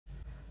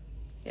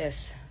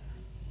Yes.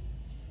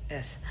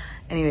 Yes.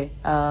 Anyway,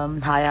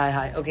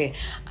 hi. Okay,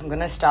 I'm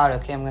gonna start.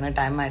 Okay, I'm gonna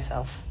time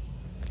myself.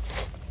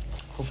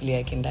 Hopefully,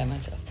 I can time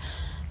myself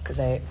because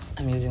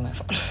I'm using my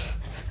phone.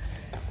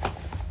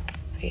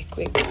 Okay,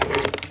 quick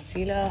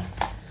concealer.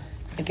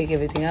 I take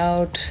everything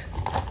out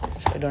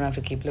so I don't have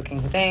to keep looking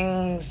for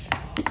things.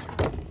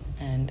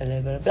 And a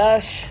little bit of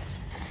blush.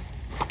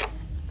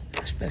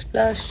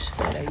 Blush.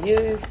 Where are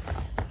you?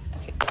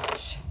 Okay,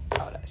 blush.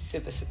 Powder.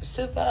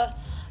 Super.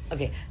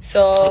 Okay,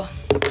 so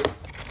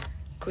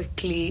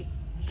quickly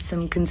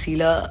some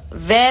concealer.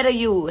 Where are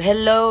you?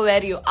 Hello, where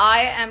are you?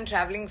 I am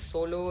traveling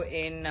solo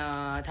in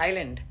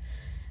Thailand.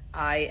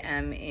 I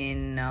am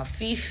in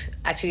Phi.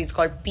 Actually, it's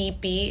called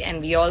PP,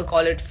 and we all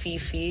call it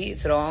Fifi.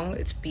 It's wrong.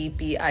 It's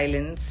PP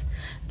Islands.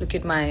 Look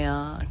at my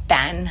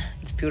tan.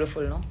 It's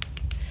beautiful, no?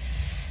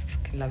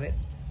 Fucking love it.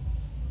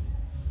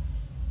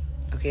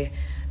 Okay.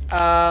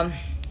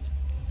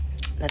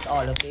 That's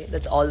all. Okay,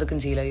 that's all the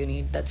concealer you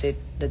need. That's it.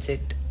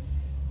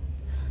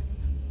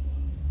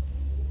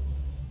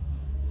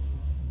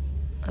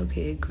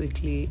 Okay,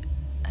 quickly,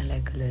 I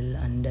like a little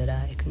under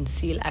eye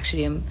conceal.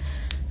 Actually, I'm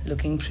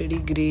looking pretty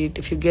great.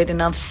 If you get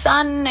enough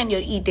sun and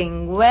you're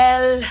eating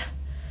well,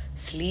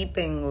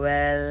 sleeping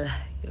well,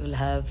 you'll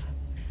have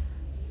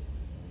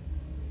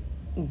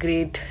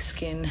great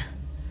skin.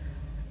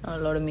 Not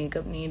a lot of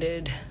makeup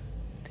needed.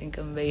 I think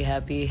I'm very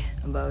happy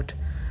about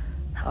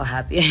how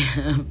happy I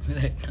am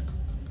right now.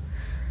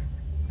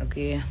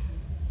 Okay.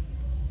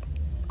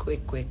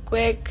 Quick.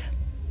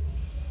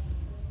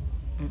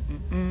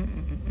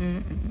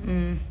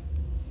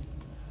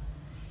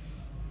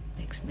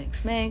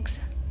 Mix.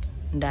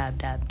 Dab.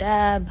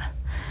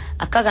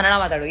 ಅಕ್ಕ ಕನ್ನಡ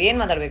ಮಾತಾಡು. ಏನು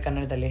ಮಾತಾಡ್ಬೇಕು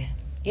ಕನ್ನಡದಲ್ಲಿ?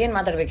 ಏನು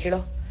ಮಾತಾಡ್ಬೇಕು ಹೇಳು?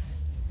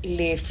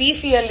 ಇಲ್ಲಿ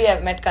ಫಿಫಿಯಲ್ಲಿ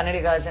I've met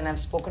Kannadigas and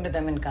I've spoken to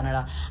them in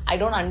Kannada. I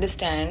don't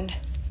understand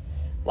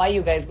why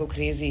you guys go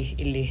crazy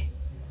ಇಲ್ಲಿ.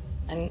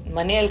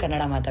 ಮನೆಯಲ್ಲಿ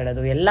ಕನ್ನಡ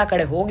ಮಾತಾಡೋದು, ಎಲ್ಲ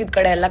ಕಡೆ ಹೋಗಿದ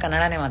ಕಡೆ ಎಲ್ಲ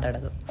ಕನ್ನಡನೇ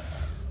ಮಾತಾಡೋದು.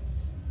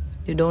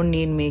 You don't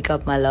need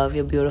makeup, my love.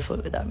 You're beautiful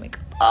without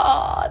makeup.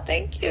 Oh,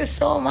 thank you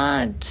so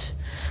much.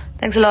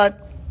 Thanks a lot.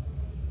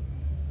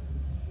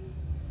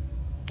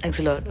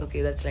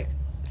 Okay, that's like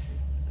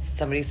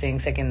somebody saying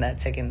second that.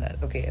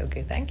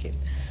 Okay, thank you.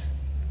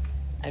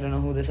 I don't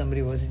know who the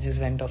somebody was. It just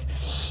went off.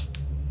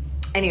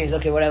 Anyways,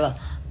 okay, whatever.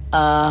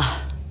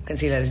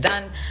 Concealer is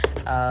done.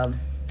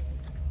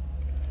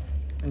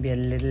 Maybe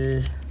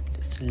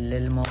just a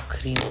little more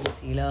cream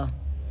concealer.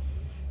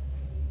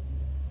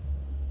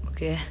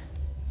 Okay.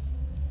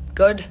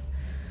 Good.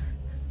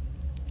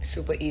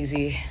 Super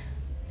easy.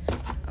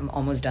 I'm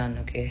almost done.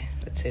 Okay,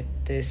 that's it.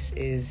 This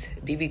is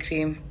BB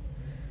cream.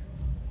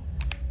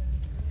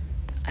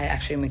 I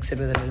actually mix it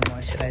with a little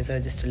moisturizer,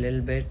 just a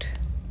little bit,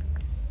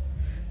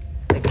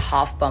 like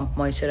half pump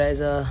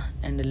moisturizer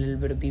and a little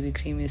bit of BB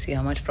cream. You see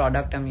how much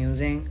product I'm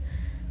using?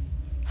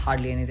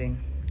 Hardly anything.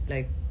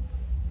 Like,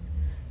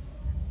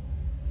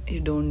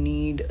 you don't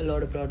need a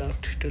lot of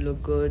product to look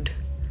good.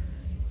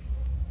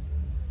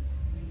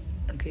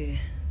 Okay,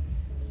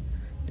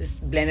 just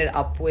blend it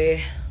up way.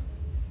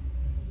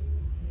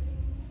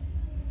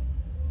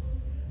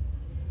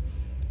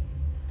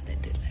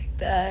 Blend it like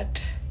that.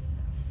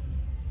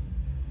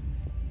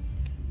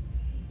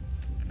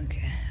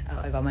 Okay,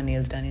 I got my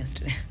nails done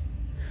yesterday.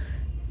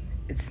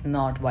 It's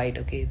not white,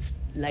 okay, it's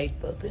light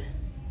purple.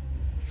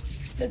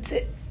 That's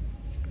it.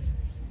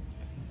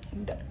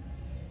 Done.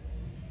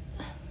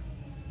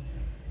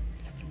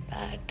 It's not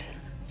bad.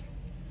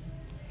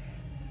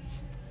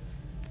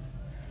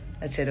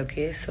 That's it,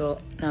 okay, so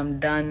now I'm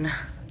done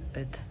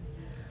with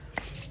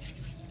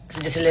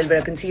just a little bit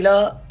of concealer,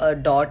 a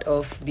dot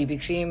of BB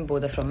cream,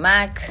 both are from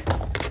MAC,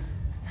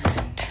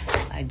 and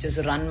I just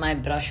run my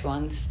brush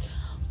once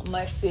on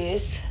my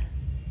face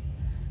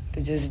to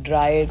just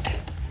dry it.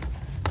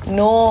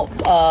 No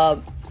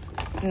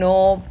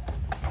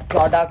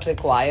product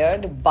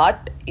required, but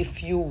if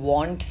you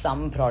want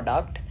some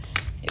product,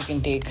 you can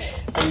take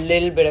a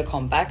little bit of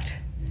compact.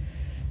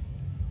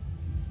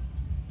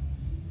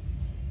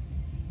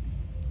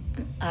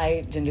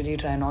 I generally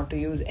try not to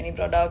use any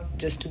product,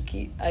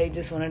 I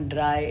just want to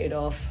dry it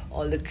off,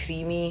 all the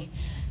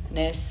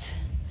creaminess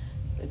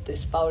with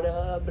this powder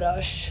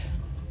brush.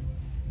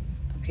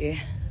 Okay,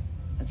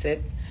 that's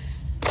it.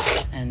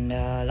 And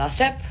last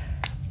step,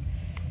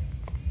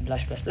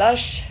 blush.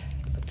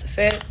 Lots of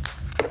it.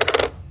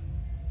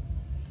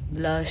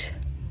 Blush.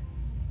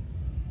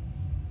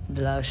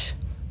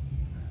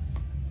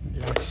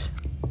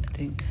 I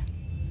think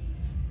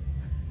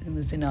it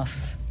was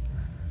enough.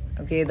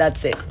 Okay,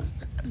 that's it.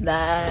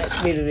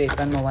 Wait.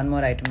 One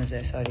more item is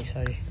there.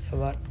 Sorry.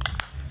 Forgot.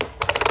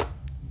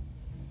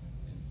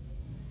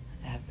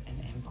 I have an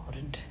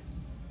important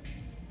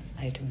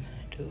item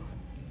too.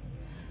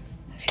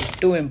 Actually,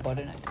 2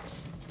 important items.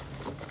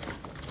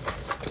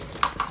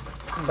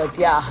 But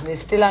yeah, we're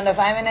still under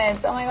 5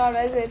 minutes. Oh my god,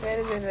 where is it?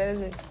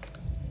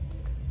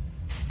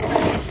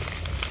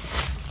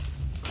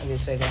 Okay,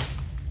 it's right there.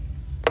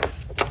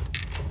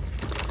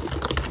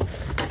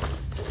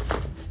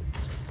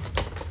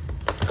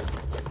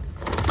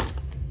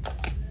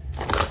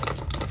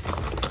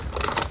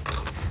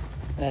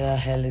 Where the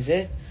hell is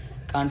it?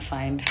 Can't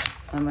find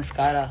my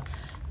mascara.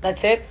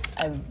 That's it.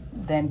 I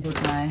then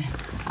put my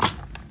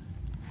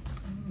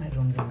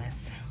room's a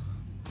mess.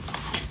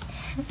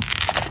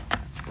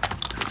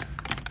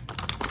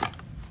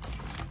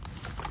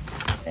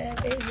 Where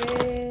is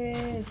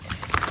it?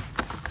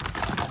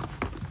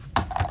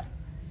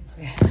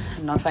 Okay,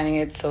 I'm not finding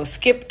it. So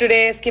skip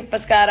today. Skip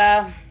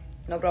mascara.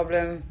 No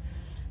problem.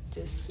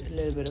 Just a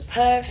little bit of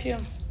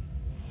perfume.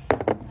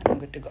 I'm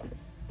good to go.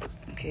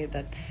 Okay,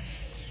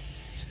 that's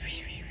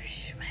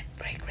my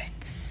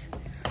fragrance.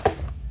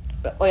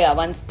 Oh yeah,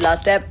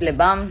 last step, lip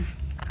balm.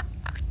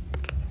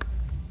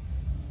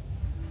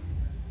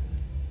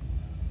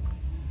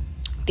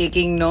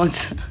 Taking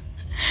notes.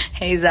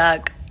 Hey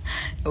Zach,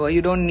 well,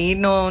 you don't need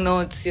no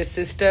notes. Your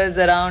sister's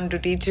around to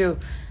teach you.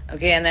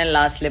 Okay, and then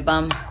last lip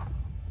balm.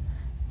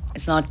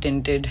 It's not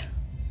tinted.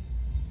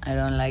 I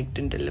don't like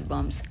tinted lip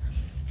balms.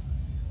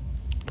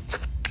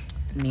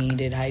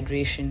 Needed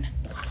hydration.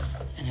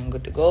 And I'm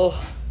good to go.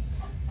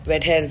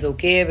 Wet hair is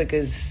okay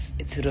because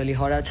it's really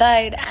hot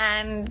outside.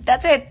 And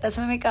that's it. That's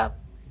my makeup.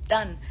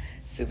 Done.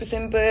 Super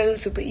simple,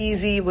 super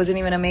easy. Wasn't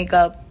even a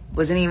makeup.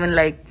 Wasn't even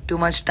like too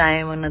much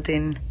time or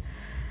nothing.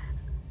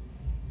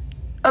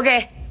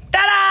 Okay.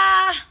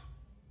 Ta-da!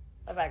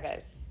 Bye-bye,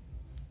 guys.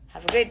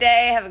 Have a great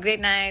day. Have a great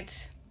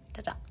night.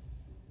 Ta-ta.